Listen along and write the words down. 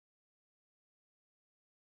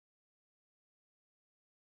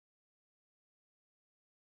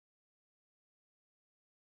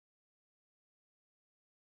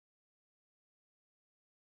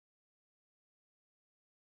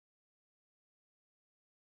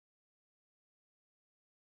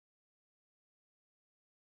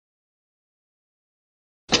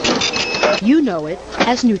You know it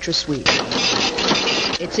as Nutrasweet.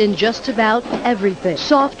 It's in just about everything.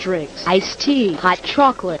 Soft drinks, iced tea, hot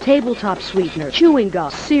chocolate, tabletop sweetener, chewing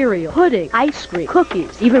gum, cereal, pudding, ice cream,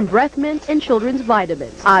 cookies, even breath mints and children's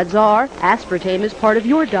vitamins. Odds are, aspartame is part of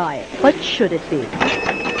your diet. But should it be?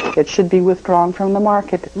 It should be withdrawn from the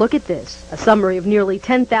market. Look at this. A summary of nearly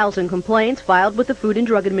 10,000 complaints filed with the Food and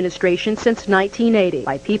Drug Administration since 1980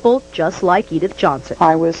 by people just like Edith Johnson.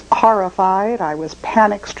 I was horrified. I was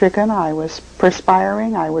panic-stricken. I was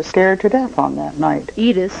perspiring. I was scared to death on that night.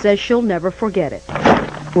 Edith says she'll never forget it.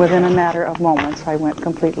 Within a matter of moments, I went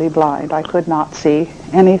completely blind. I could not see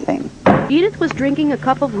anything. Edith was drinking a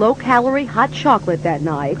cup of low-calorie hot chocolate that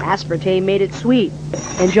night. Aspartame made it sweet.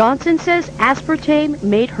 And Johnson says aspartame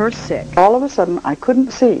made her sick. All of a sudden, I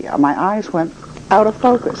couldn't see. My eyes went out of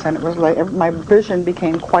focus, and it was like my vision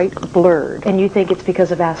became quite blurred. And you think it's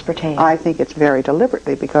because of aspartame? I think it's very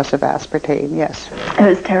deliberately because of aspartame, yes. It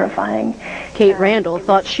was terrifying. Kate Randall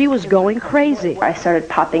thought she was going crazy. I started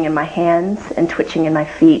popping in my hands and twitching in my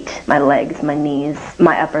feet, my legs, my knees,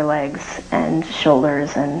 my upper legs, and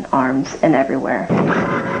shoulders and arms and everywhere.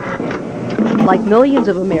 Like millions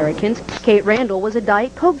of Americans, Kate Randall was a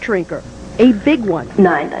Diet Coke drinker, a big one.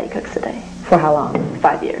 9 Diet Cokes a day. For how long?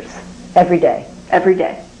 5 years. Every day. Every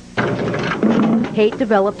day. Kate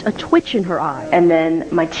developed a twitch in her eye. And then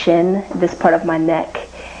my chin, this part of my neck,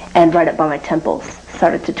 and right up by my temples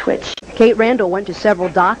started to twitch. Kate Randall went to several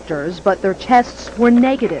doctors, but their tests were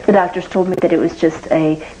negative. The doctors told me that it was just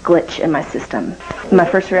a glitch in my system. My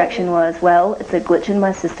first reaction was, well, it's a glitch in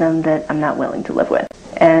my system that I'm not willing to live with.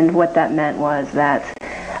 And what that meant was that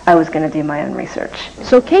I was going to do my own research.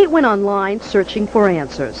 So Kate went online searching for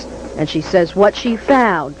answers. And she says what she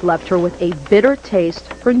found left her with a bitter taste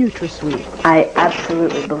for Nutrasweet. I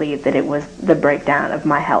absolutely believe that it was the breakdown of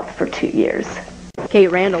my health for 2 years. Kate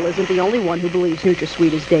Randall isn't the only one who believes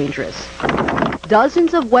Nutrasweet is dangerous.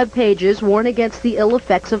 Dozens of web pages warn against the ill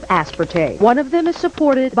effects of aspartame. One of them is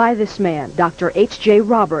supported by this man, Dr. H.J.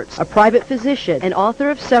 Roberts, a private physician and author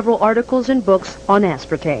of several articles and books on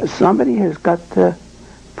aspartame. Somebody has got to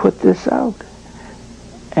put this out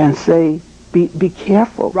and say, be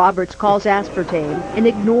careful. Roberts calls aspartame an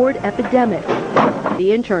ignored epidemic. The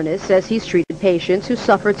internist says he's treated patients who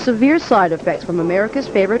suffered severe side effects from America's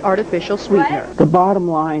favorite artificial sweetener. The bottom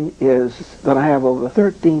line is that I have over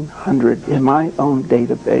 1,300 in my own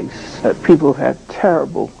database that people have had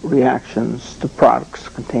terrible reactions to products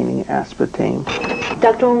containing aspartame.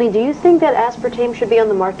 Dr. Olney, do you think that aspartame should be on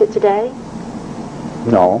the market today?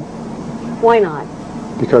 No. Why not?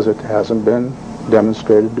 Because it hasn't been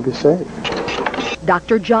demonstrated to be safe.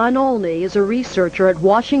 Dr. John Olney is a researcher at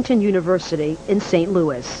Washington University in St.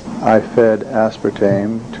 Louis. I fed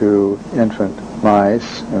aspartame to infant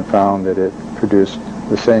mice and found that it produced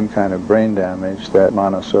the same kind of brain damage that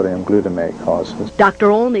monosodium glutamate causes.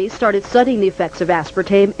 Dr. Olney started studying the effects of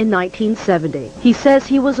aspartame in 1970. He says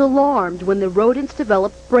he was alarmed when the rodents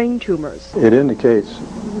developed brain tumors. It indicates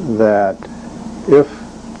that if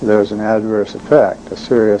there's an adverse effect, a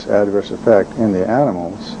serious adverse effect in the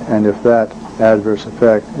animals, and if that adverse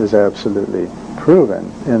effect is absolutely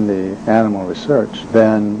proven in the animal research,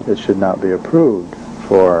 then it should not be approved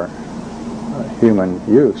for human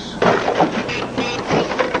use.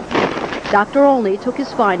 Dr. Olney took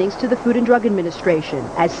his findings to the Food and Drug Administration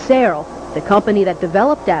as Searle, the company that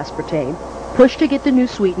developed aspartame, pushed to get the new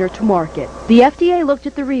sweetener to market. The FDA looked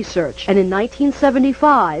at the research and in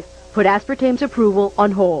 1975 put aspartame's approval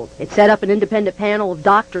on hold. It set up an independent panel of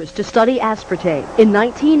doctors to study aspartame. In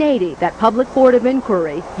 1980, that public board of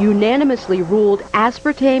inquiry unanimously ruled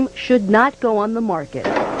aspartame should not go on the market.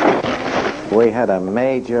 We had a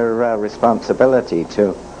major responsibility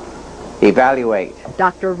to evaluate.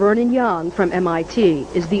 Dr. Vernon Young from MIT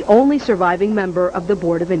is the only surviving member of the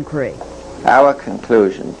board of inquiry. Our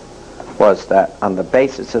conclusion was that on the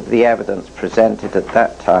basis of the evidence presented at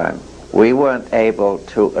that time, we weren't able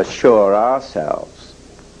to assure ourselves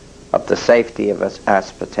of the safety of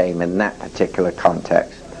aspartame in that particular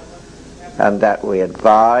context, and that we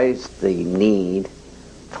advised the need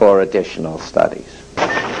for additional studies.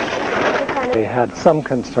 They had some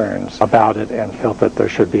concerns about it and felt that there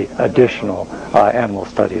should be additional animal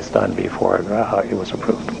studies done before it was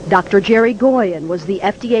approved. Dr. Jerry Goyen was the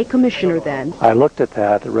FDA commissioner then. I looked at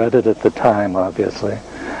that, read it at the time, obviously,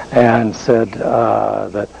 and said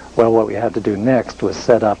that, well, what we had to do next was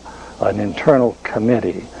set up an internal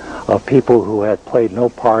committee of people who had played no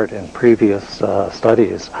part in previous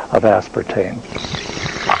studies of aspartame.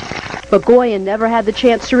 But Goyen never had the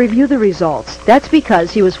chance to review the results. That's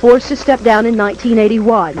because he was forced to step down in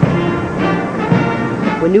 1981,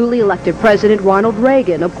 when newly elected President Ronald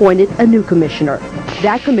Reagan appointed a new commissioner.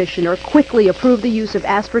 That commissioner quickly approved the use of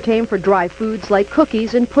aspartame for dry foods like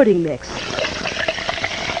cookies and pudding mix.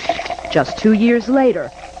 Just 2 years later,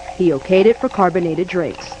 he okayed it for carbonated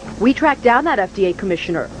drinks. We tracked down that FDA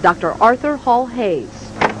commissioner, Dr. Arthur Hall Hayes.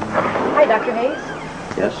 Hi, Dr.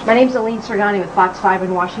 Hayes. Yes? My name's Aline Sergani with Fox 5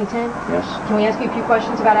 in Washington. Yes? Can we ask you a few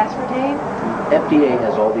questions about aspartame? FDA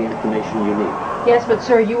has all the information you need. Yes, but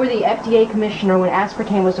sir, you were the FDA commissioner when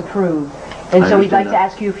aspartame was approved. And so we'd like to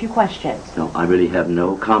ask you a few questions. No, I really have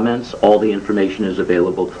no comments. All the information is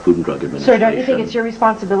available to the Food and Drug Administration. Sir, don't you think it's your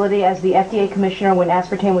responsibility as the FDA commissioner when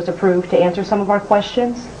aspartame was approved to answer some of our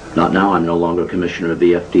questions? Not now. I'm no longer commissioner of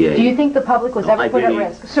the FDA. Do you think the public was ever put at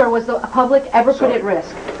risk? Sir, was the public ever put at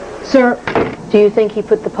risk? Sir, do you think he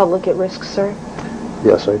put the public at risk, sir?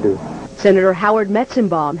 Yes, I do. Senator Howard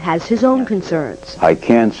Metzenbaum has his own concerns. I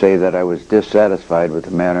can say that I was dissatisfied with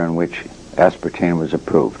the manner in which aspartame was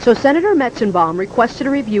approved. So Senator Metzenbaum requested a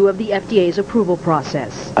review of the FDA's approval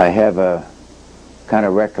process. I have a kind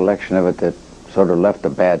of recollection of it that sort of left a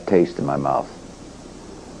bad taste in my mouth.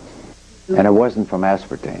 And it wasn't from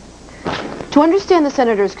aspartame. To understand the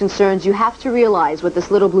senator's concerns, you have to realize what this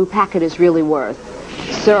little blue packet is really worth.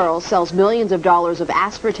 Searle sells millions of dollars of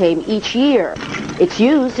aspartame each year. It's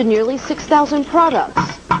used in nearly 6,000 products,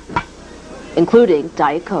 including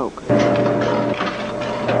Diet Coke.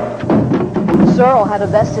 Searle had a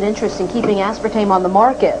vested interest in keeping aspartame on the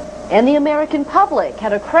market, and the American public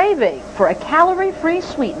had a craving for a calorie-free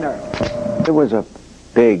sweetener. It was a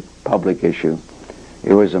big public issue.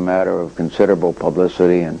 It was a matter of considerable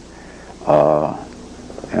publicity and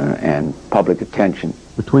public attention.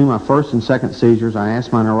 Between my first and second seizures, I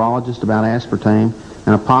asked my neurologist about aspartame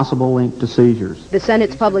and a possible link to seizures. The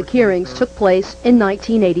Senate's public hearings took place in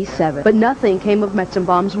 1987, but nothing came of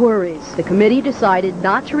Metzenbaum's worries. The committee decided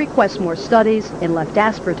not to request more studies and left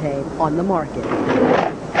aspartame on the market.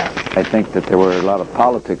 I think that there were a lot of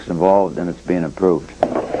politics involved in its being approved.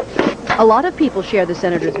 A lot of people share the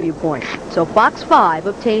senator's viewpoint, so Fox 5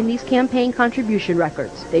 obtained these campaign contribution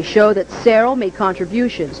records. They show that Searle made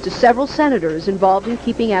contributions to several senators involved in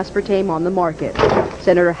keeping aspartame on the market.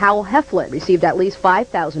 Senator Howell Heflin received at least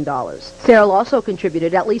 $5,000. Searle also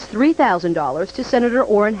contributed at least $3,000 to Senator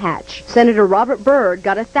Orrin Hatch. Senator Robert Byrd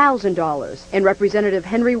got $1,000, and Representative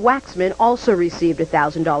Henry Waxman also received a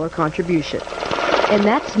 $1,000 contribution. And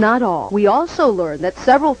that's not all. We also learned that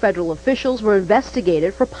several federal officials were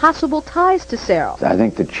investigated for possible ties to Searle. I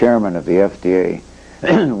think the chairman of the FDA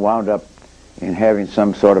wound up in having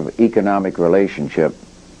some sort of economic relationship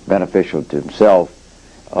beneficial to himself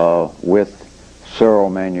with Searle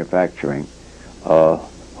Manufacturing,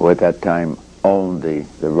 who at that time owned the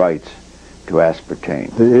rights to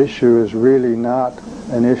aspartame. The issue is really not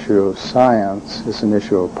an issue of science, it's an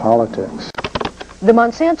issue of politics. The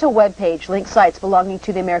Monsanto webpage links sites belonging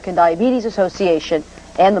to the American Diabetes Association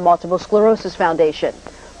and the Multiple Sclerosis Foundation.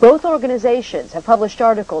 Both organizations have published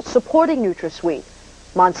articles supporting NutraSweet.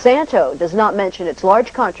 Monsanto does not mention its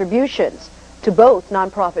large contributions to both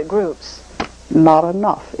nonprofit groups. Not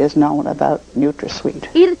enough is known about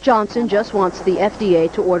NutraSweet. Edith Johnson just wants the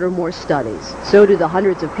FDA to order more studies. So do the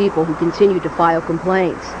hundreds of people who continue to file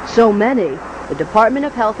complaints. So many, the Department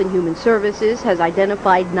of Health and Human Services has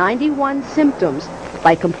identified 91 symptoms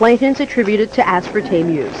by complainants attributed to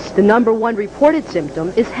aspartame use. The #1 reported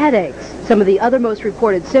symptom is headaches. Some of the other most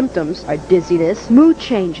reported symptoms are dizziness, mood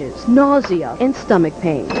changes, nausea, and stomach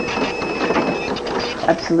pain.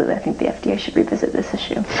 Absolutely, I think the FDA should revisit this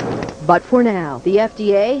issue. But for now, the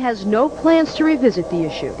FDA has no plans to revisit the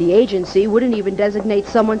issue. The agency wouldn't even designate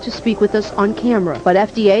someone to speak with us on camera. But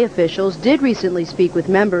FDA officials did recently speak with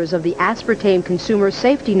members of the Aspartame Consumer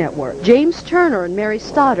Safety Network. James Turner and Mary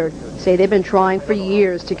Stoddard say they've been trying for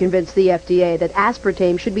years to convince the FDA that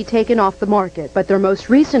aspartame should be taken off the market, but their most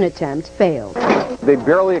recent attempt failed. They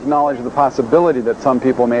barely acknowledge the possibility that some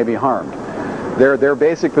people may be harmed. Their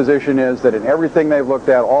basic position is that in everything they've looked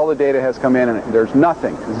at, all the data has come in and there's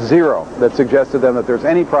nothing, zero, that suggests to them that there's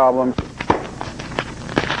any problem.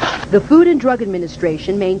 The Food and Drug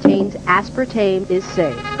Administration maintains aspartame is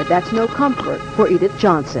safe, but that's no comfort for Edith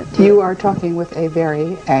Johnson. You are talking with a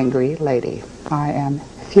very angry lady. I am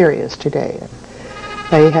furious today.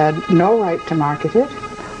 They had no right to market it.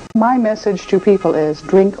 My message to people is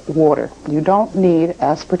drink water. You don't need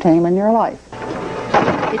aspartame in your life.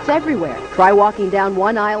 It's everywhere. Try walking down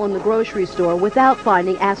one aisle in the grocery store without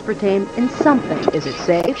finding aspartame in something. Is it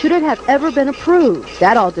safe? Should it have ever been approved?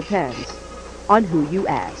 That all depends on who you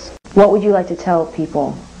ask. What would you like to tell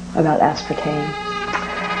people about aspartame?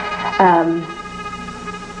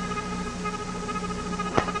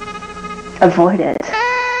 Avoid it.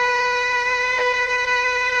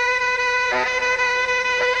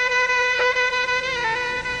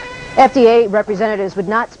 FDA representatives would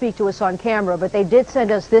not speak to us on camera, but they did send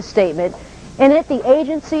us this statement. In it, the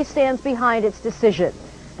agency stands behind its decision.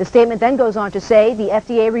 The statement then goes on to say the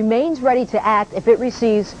FDA remains ready to act if it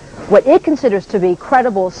receives what it considers to be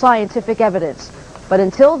credible scientific evidence. But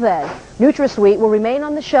until then, NutraSweet will remain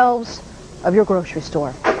on the shelves of your grocery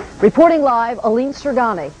store. Reporting live, Aline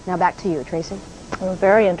Sergani. Now back to you, Tracy. Well,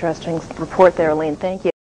 very interesting report there, Aline. Thank you.